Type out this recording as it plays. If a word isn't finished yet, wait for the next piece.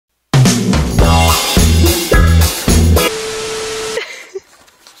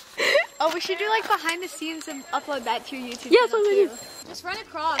should do like behind the scenes and upload that to your YouTube Yeah, channel too. Just run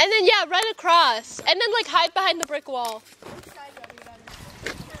across. And then yeah, run across. And then like hide behind the brick wall.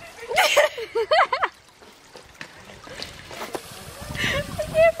 I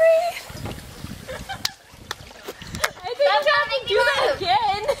can't breathe. I think I'm trying to do that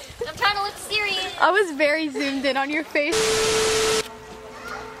again. I'm trying to look serious. I was very zoomed in on your face.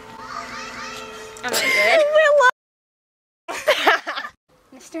 I'm not good.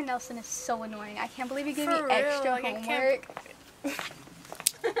 Mr. Nelson is so annoying. I can't believe he gave For me real, extra like, I homework. Sorry.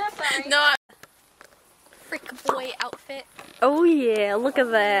 No. Frick boy outfit. Oh yeah, look at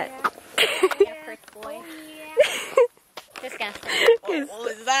that. Yeah, frick boy. Disgusting. What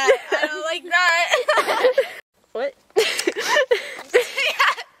was that? I don't like that. What?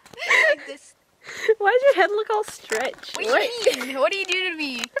 Like this. Why does your head look all stretched? What do you mean? What do you do to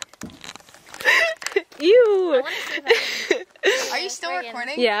me? Ew. Are you still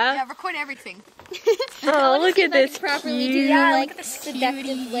recording? Yeah. Yeah, record everything. Oh, look at this properly cute. do Yeah, like look at this seductive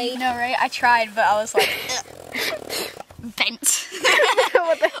cutie. way. No, right? I tried, but I was like, bent.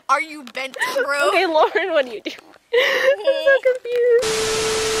 Are you bent, bro? Okay, Lauren, what do you do? I'm so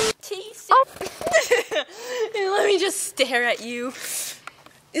confused. Oh. Hey, let me just stare at you.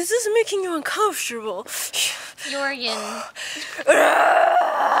 Is this making you uncomfortable? Jorgen.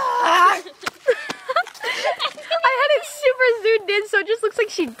 I had it super zoomed in, so it just looks like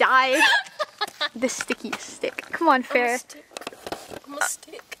she died. The stickiest stick. Come on, Fair. I'm a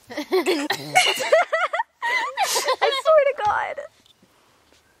stick. I swear to God.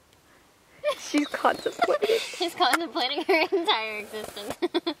 She's contemplating. She's contemplating her entire existence.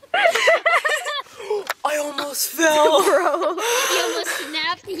 I almost fell. Bro. You almost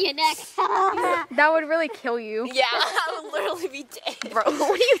snapped your neck. That would really kill you. Yeah, I would literally be dead. Bro,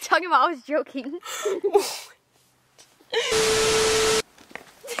 what are you talking about? I was joking.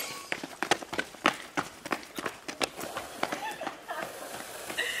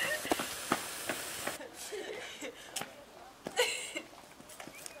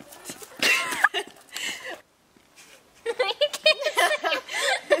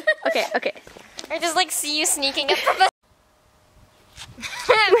 Okay. I just like see you sneaking up from the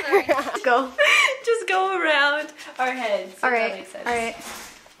Go. Just go around our heads. if Alright. That makes sense. Alright.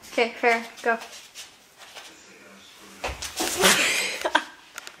 Okay, Fair. Go.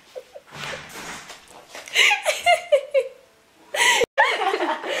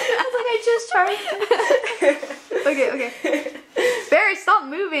 I just tried. Okay. Barry, stop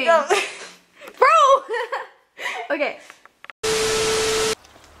moving. No. Bro! Okay.